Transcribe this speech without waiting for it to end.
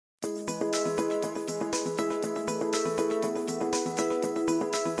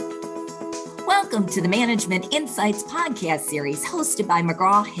Welcome to the Management Insights podcast series hosted by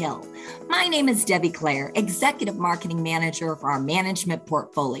McGraw-Hill. My name is Debbie Clare, Executive Marketing Manager for our management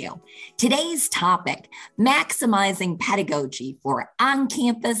portfolio. Today's topic, maximizing pedagogy for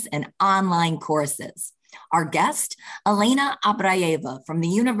on-campus and online courses. Our guest, Elena Abraeva from the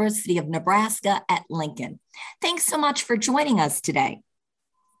University of Nebraska at Lincoln. Thanks so much for joining us today.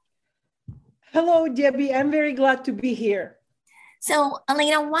 Hello, Debbie. I'm very glad to be here. So,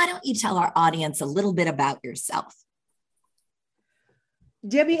 Elena, why don't you tell our audience a little bit about yourself?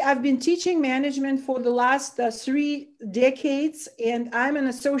 Debbie, I've been teaching management for the last 3 decades, and I'm an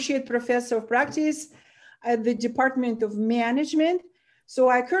associate professor of practice at the Department of Management. So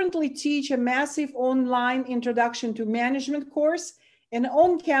I currently teach a massive online introduction to management course, an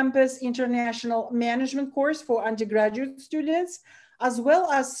on-campus international management course for undergraduate students, as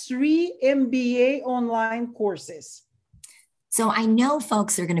well as 3 MBA online courses. So I know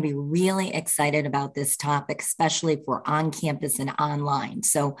folks are going to be really excited about this topic, especially if we're on campus and online.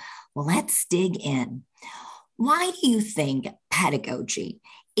 So let's dig in. Why do you think pedagogy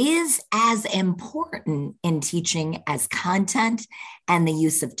is as important in teaching as content and the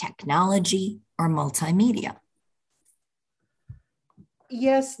use of technology or multimedia?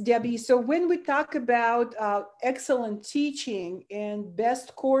 Yes, Debbie. So when we talk about excellent teaching and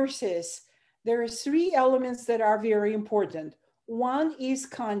best courses, there are 3 elements that are very important. One is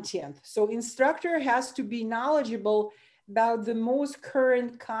content. So instructor has to be knowledgeable about the most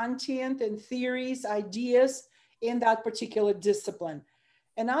current content and theories, ideas in that particular discipline.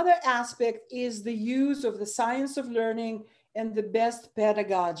 Another aspect is the use of the science of learning and the best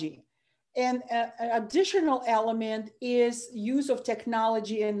pedagogy. And an additional element is use of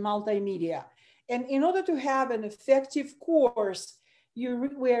technology and multimedia. And in order to have an effective course,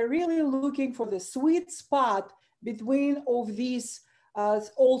 we're really looking for the sweet spot between of these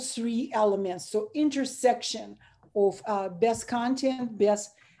all 3 elements. So intersection of best content,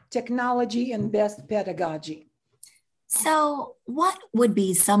 best technology, and best pedagogy. So what would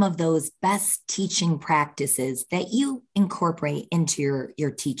be some of those best teaching practices that you incorporate into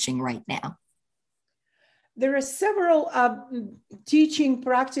your teaching right now? There are several teaching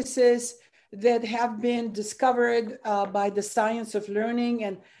practices that have been discovered by the science of learning,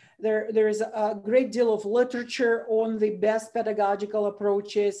 and there is a great deal of literature on the best pedagogical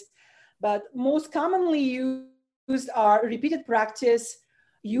approaches, but most commonly used are repeated practice,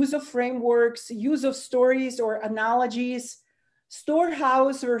 use of frameworks, use of stories or analogies,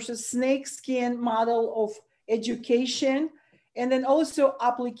 storehouse versus snakeskin model of education, and then also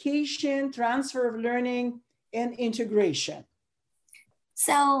application, transfer of learning, and integration.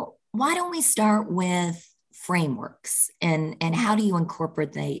 So why don't we start with frameworks and how do you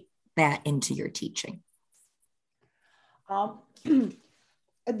incorporate that into your teaching?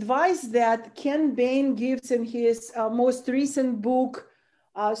 Advice that Ken Bain gives in his most recent book,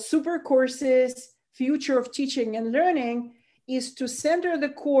 Super Courses, Future of Teaching and Learning, is to center the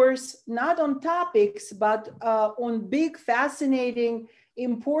course not on topics, but on big, fascinating,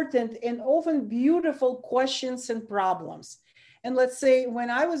 important, and often beautiful questions and problems. And let's say when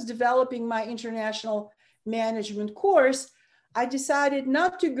I was developing my international management course, I decided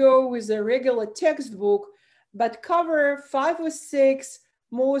not to go with a regular textbook, but cover 5 or 6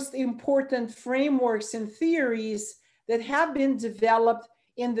 most important frameworks and theories that have been developed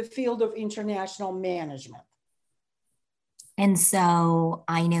in the field of international management. And so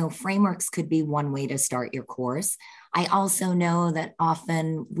I know frameworks could be one way to start your course. I also know that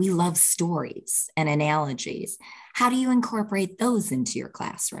often we love stories and analogies. How do you incorporate those into your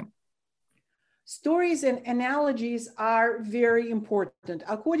classroom? Stories and analogies are very important.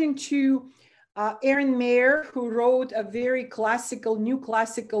 According to Erin Meyer, who wrote a very new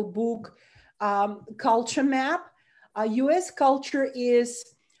classical book, Culture Map, US culture is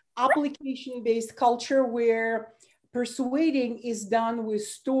application-based culture where persuading is done with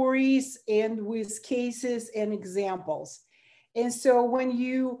stories and with cases and examples. And so when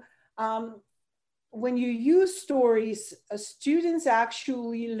you use stories, students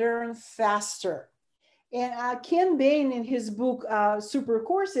actually learn faster. And Ken Bain in his book, Super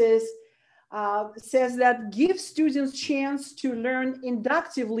Courses, says that give students chance to learn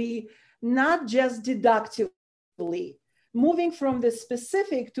inductively, not just deductively, moving from the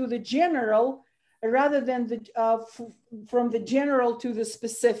specific to the general, rather than from the general to the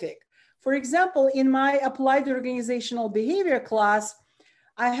specific. For example, in my applied organizational behavior class,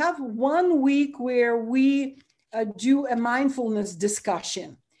 I have 1 week where we do a mindfulness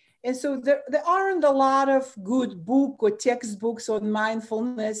discussion. And so there aren't a lot of good book or textbooks on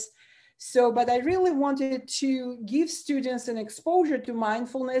mindfulness. But I really wanted to give students an exposure to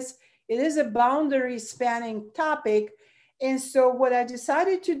mindfulness It is a boundary spanning topic. And so what I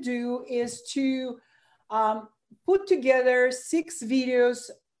decided to do is to put together 6 videos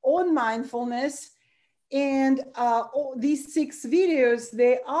on mindfulness. And these 6 videos,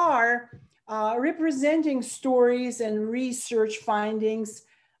 they are representing stories and research findings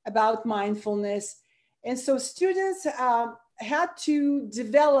about mindfulness. And so students had to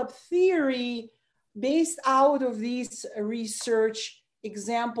develop theory based out of these research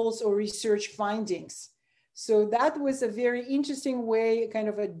examples or research findings. So that was a very interesting way, kind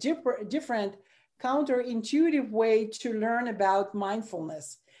of a different counterintuitive way to learn about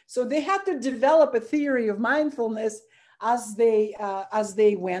mindfulness. So they had to develop a theory of mindfulness as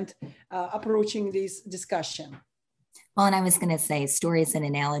they went approaching this discussion. Well, and I was going to say stories and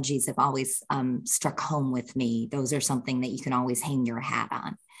analogies have always struck home with me. Those are something that you can always hang your hat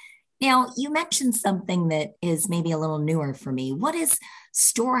on. Now, you mentioned something that is maybe a little newer for me. What is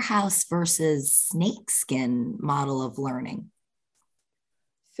storehouse versus snakeskin model of learning?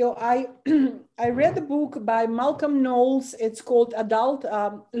 So I read the book by Malcolm Knowles. It's called Adult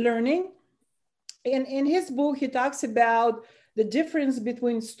Learning. And in his book, he talks about the difference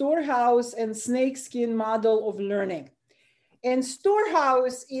between storehouse and snakeskin model of learning. And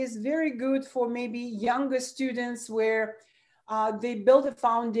storehouse is very good for maybe younger students where they build a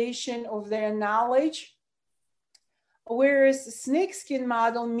foundation of their knowledge. Whereas snakeskin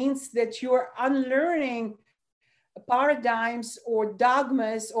model means that you're unlearning paradigms or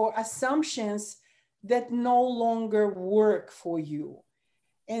dogmas or assumptions that no longer work for you.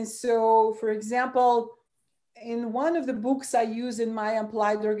 And so, for example, in one of the books I use in my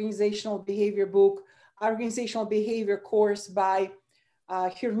applied organizational behavior book, Organizational Behavior course by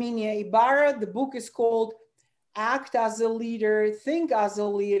Herminia Ibarra, the book is called Act as a Leader, Think as a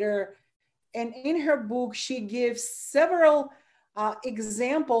Leader. And in her book, she gives several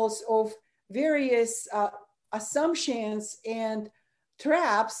examples of various assumptions and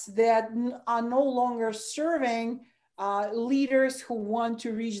traps that are no longer serving leaders who want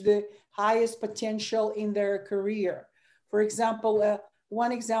to reach the highest potential in their career. For example,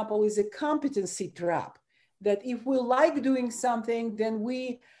 one example is a competency trap, that if we like doing something, then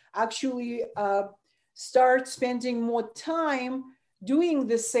we actually start spending more time doing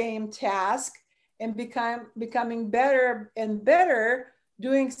the same task and becoming better and better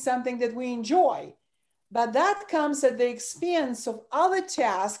doing something that we enjoy. But that comes at the expense of other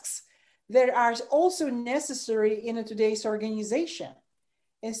tasks that are also necessary in today's organization.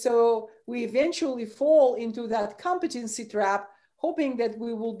 And so we eventually fall into that competency trap, hoping that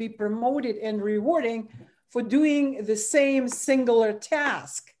we will be promoted and rewarding for doing the same singular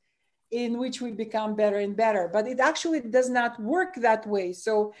task in which we become better and better. But it actually does not work that way.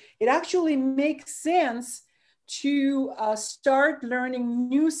 So it actually makes sense to start learning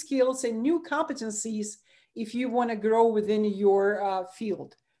new skills and new competencies if you want to grow within your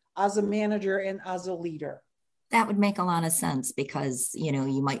field as a manager and as a leader. That would make a lot of sense because, you know,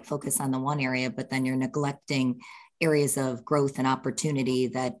 you might focus on the one area, but then you're neglecting areas of growth and opportunity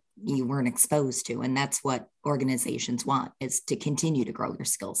that you weren't exposed to. And that's what organizations want, is to continue to grow your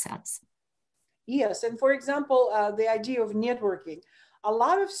skill sets. Yes. And for example, the idea of networking. A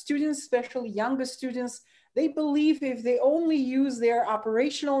lot of students, especially younger students, they believe if they only use their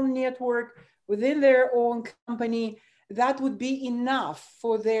operational network within their own company, that would be enough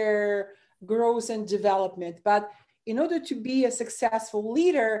for their growth and development. But in order to be a successful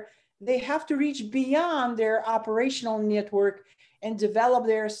leader, they have to reach beyond their operational network and develop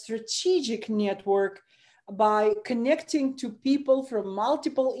their strategic network by connecting to people from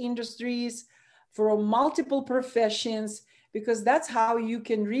multiple industries, from multiple professions, because that's how you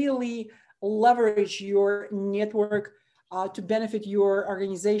can really leverage your network to benefit your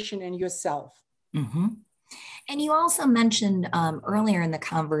organization and yourself. Mm-hmm. And you also mentioned earlier in the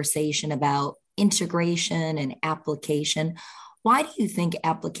conversation about integration and application. Why do you think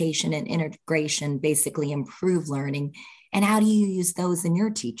application and integration basically improve learning? And how do you use those in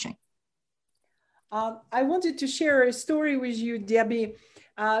your teaching? I wanted to share a story with you, Debbie.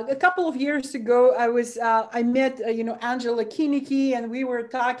 A couple of years ago, I met Angela Kinnicky, and we were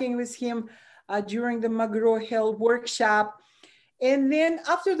talking with him during the McGraw-Hill workshop. And then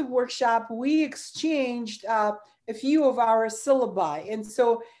after the workshop, we exchanged a few of our syllabi. And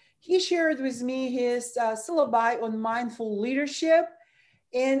so he shared with me his syllabi on mindful leadership.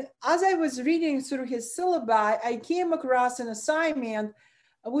 And as I was reading through his syllabi, I came across an assignment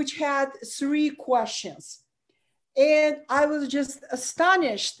which had 3 questions. And I was just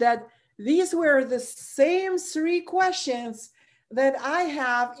astonished that these were the same 3 questions that I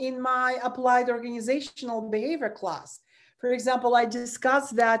have in my applied organizational behavior class. For example, I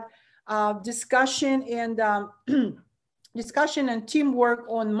discussed that discussion and discussion and teamwork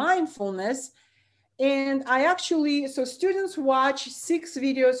on mindfulness. And I actually, so students watch 6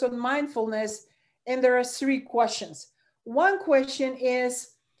 videos on mindfulness, and there are 3 questions. One question is,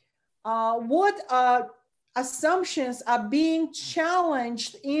 what assumptions are being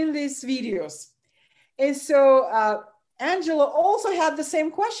challenged in these videos? And so Angela also had the same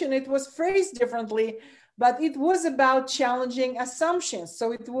question. It was phrased differently, but it was about challenging assumptions.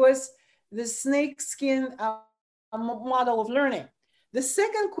 So it was the snakeskin model of learning. The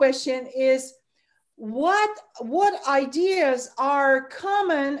second question is, what ideas are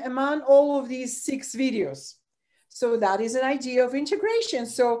common among all of these 6 videos? So that is an idea of integration.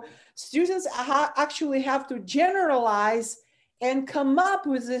 So students actually have to generalize and come up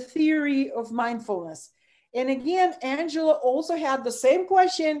with a theory of mindfulness. And again, Angela also had the same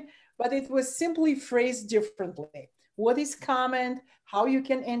question, but it was simply phrased differently. What is common, how you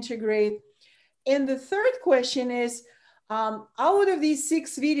can integrate. And the third question is, out of these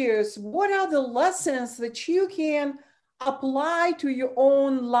 6 videos, what are the lessons that you can apply to your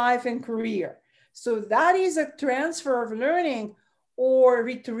own life and career? So that is a transfer of learning or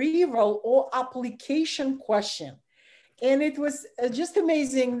retrieval or application question. And it was just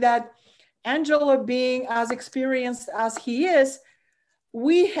amazing that Angela, being as experienced as he is,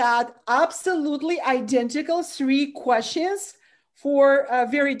 we had absolutely identical 3 questions for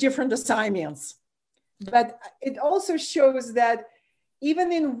very different assignments. But it also shows that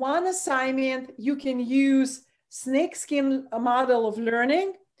even in one assignment, you can use snakeskin model of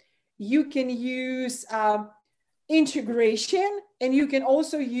learning, you can use integration, and you can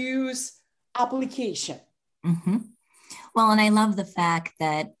also use application. Mm-hmm. Well, and I love the fact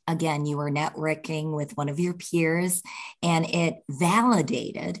that, again, you were networking with one of your peers and it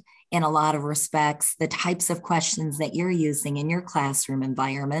validated in a lot of respects the types of questions that you're using in your classroom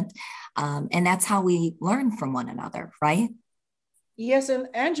environment. And that's how we learn from one another, right? Yes, and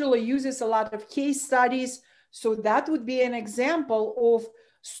Angela uses a lot of case studies. So that would be an example of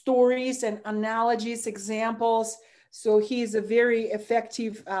stories and analogies, examples. So he is a very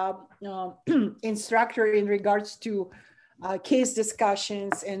effective instructor in regards to case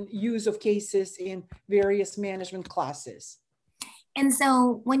discussions and use of cases in various management classes. And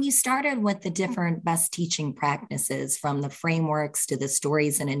so when you started with the different best teaching practices, from the frameworks to the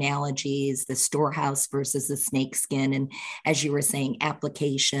stories and analogies, the storehouse versus the snakeskin, and as you were saying,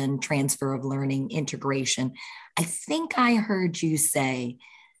 application, transfer of learning, integration, I think I heard you say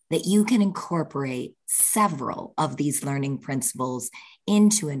that you can incorporate several of these learning principles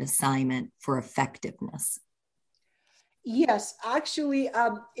into an assignment for effectiveness. Yes, actually,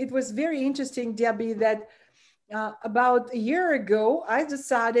 it was very interesting, Debbie, that about a year ago, I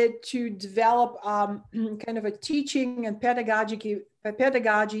decided to develop kind of a teaching and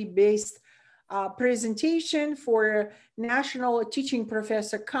pedagogy-based presentation for National Teaching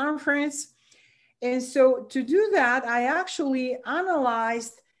Professor Conference. And so to do that, I actually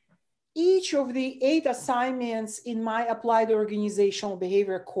analyzed each of the 8 assignments in my applied organizational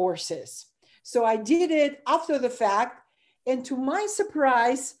behavior courses. So I did it after the fact. And to my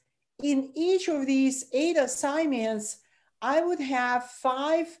surprise, in each of these 8 assignments, I would have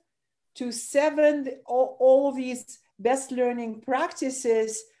 5 to 7, all of these best learning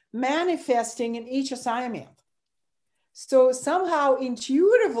practices manifesting in each assignment. So somehow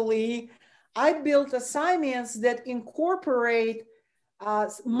intuitively, I built assignments that incorporate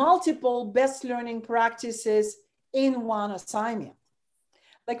multiple best learning practices in one assignment.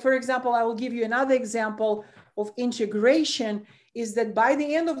 Like, for example, I will give you another example of integration, is that by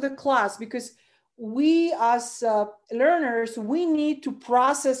the end of the class, because we as learners, we need to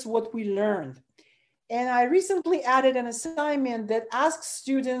process what we learned. And I recently added an assignment that asks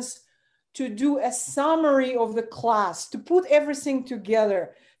students to do a summary of the class, to put everything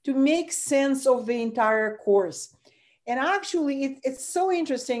together, to make sense of the entire course. And actually, it's so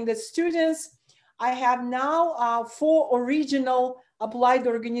interesting that students, I have now 4 original applied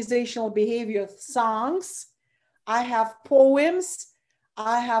organizational behavior songs. I have poems,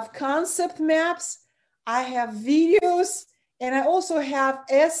 I have concept maps, I have videos, and I also have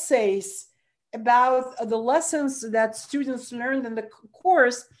essays about the lessons that students learned in the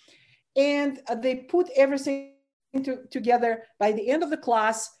course. And they put everything together by the end of the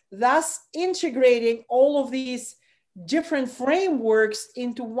class, thus integrating all of these different frameworks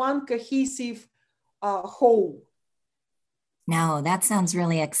into one cohesive whole. Now, that sounds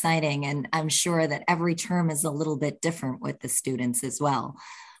really exciting. And I'm sure that every term is a little bit different with the students as well.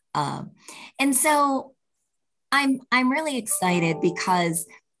 And so I'm really excited because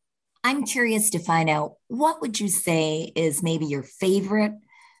I'm curious to find out, what would you say is maybe your favorite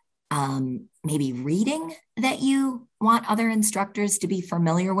maybe reading that you want other instructors to be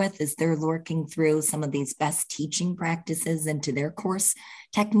familiar with as they're working through some of these best teaching practices into their course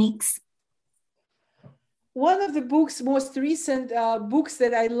techniques? One of the most recent books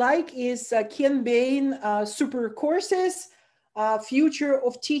that I like is Ken Bain, Super Courses, Future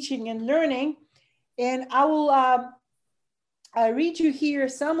of Teaching and Learning. And I will read you here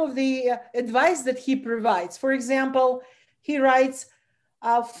some of the advice that he provides. For example, he writes,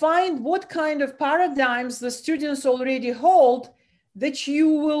 find what kind of paradigms the students already hold that you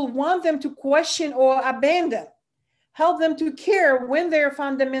will want them to question or abandon. Help them to care when their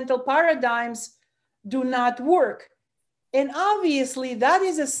fundamental paradigms do not work. And obviously, that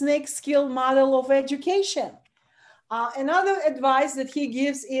is a snake skill model of education. Another advice that he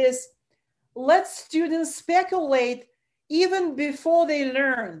gives is let students speculate even before they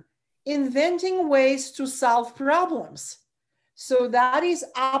learn, inventing ways to solve problems. So that is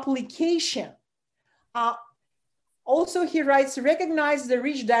application. Also, he writes, recognize the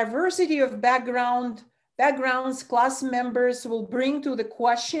rich diversity of backgrounds class members will bring to the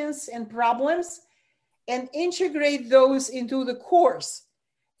questions and problems, and integrate those into the course.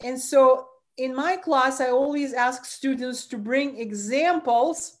 And so in my class, I always ask students to bring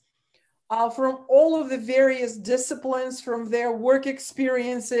examples from all of the various disciplines, from their work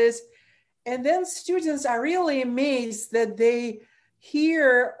experiences. And then students are really amazed that they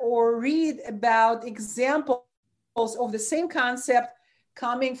hear or read about examples of the same concept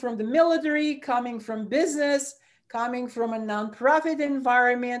coming from the military, coming from business, coming from a nonprofit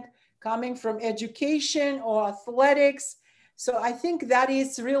environment, coming from education or athletics. So I think that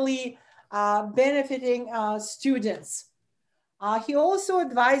is really benefiting students. He also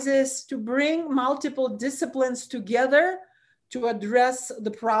advises to bring multiple disciplines together to address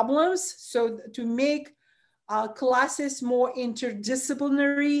the problems, so to make classes more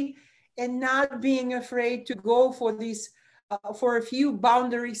interdisciplinary and not being afraid to go for these, for a few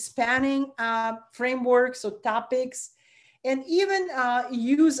boundary spanning frameworks or topics, and even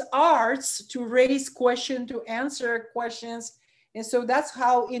use arts to raise questions, to answer questions. And so that's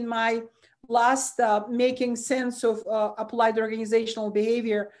how in my last making sense of applied organizational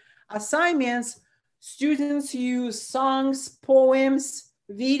behavior assignments, students use songs, poems,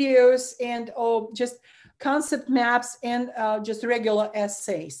 videos, and just concept maps and just regular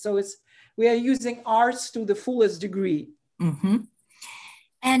essays. So we are using arts to the fullest degree. Mm-hmm.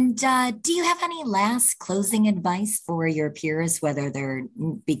 And do you have any last closing advice for your peers, whether they're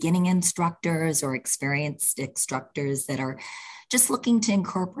beginning instructors or experienced instructors that are just looking to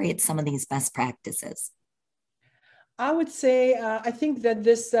incorporate some of these best practices? I would say, I think that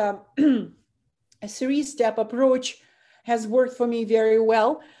this three-step approach has worked for me very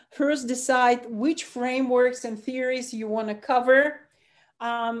well. First, decide which frameworks and theories you want to cover,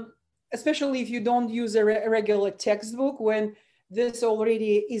 especially if you don't use a regular textbook, when this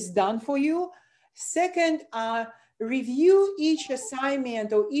already is done for you. Second, review each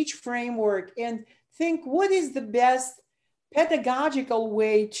assignment or each framework and think what is the best pedagogical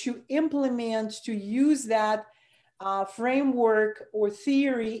way to implement, to use that framework or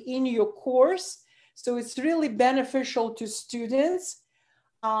theory in your course. So it's really beneficial to students.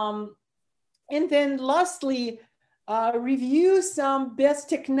 And then lastly, review some best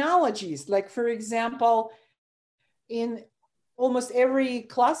technologies. Like for example, in almost every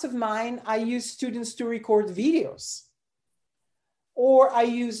class of mine, I use students to record videos, or I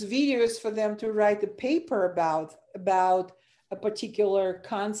use videos for them to write a paper about a particular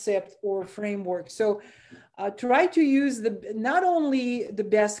concept or framework. So try to use not only the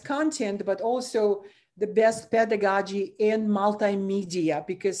best content, but also the best pedagogy and multimedia,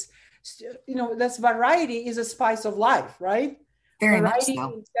 because that's variety is a spice of life, right? Very variety much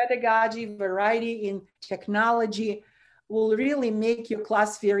so. In pedagogy, variety in technology will really make your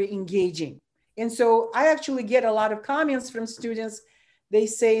class very engaging. And so I actually get a lot of comments from students. They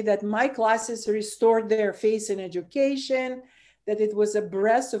say that my classes restored their faith in education, that it was a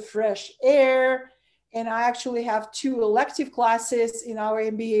breath of fresh air. And I actually have 2 elective classes in our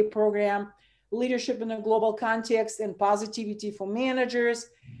MBA program, Leadership in a Global Context and Positivity for Managers.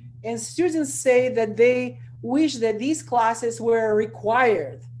 And students say that they wish that these classes were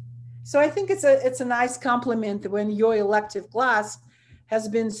required. So I think it's a nice compliment when your elective class has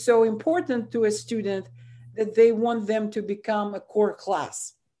been so important to a student that they want them to become a core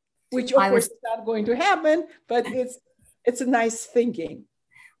class, which of course is not going to happen, but it's a nice thinking.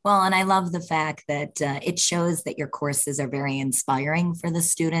 Well, and I love the fact that it shows that your courses are very inspiring for the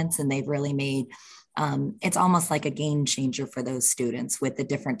students, and they've really made, it's almost like a game changer for those students with the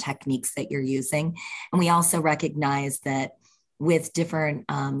different techniques that you're using. And we also recognize that with different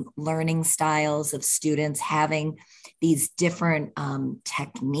learning styles of students, having these different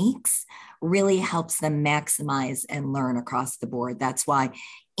techniques really helps them maximize and learn across the board. That's why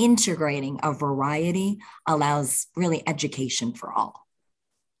integrating a variety allows really education for all.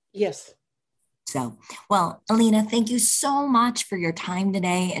 Yes. So, well, Alina, thank you so much for your time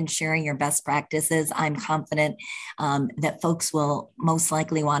today and sharing your best practices. I'm confident that folks will most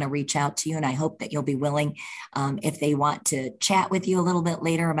likely want to reach out to you, and I hope that you'll be willing, if they want to chat with you a little bit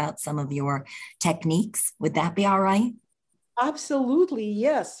later about some of your techniques. Would that be all right? Absolutely.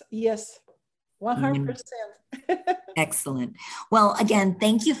 Yes. Yes. 100%. Excellent. Well, again,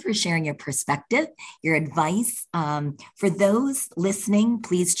 thank you for sharing your perspective, your advice. For those listening,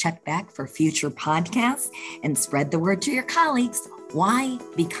 please check back for future podcasts and spread the word to your colleagues. Why?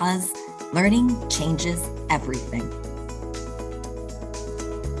 Because learning changes everything.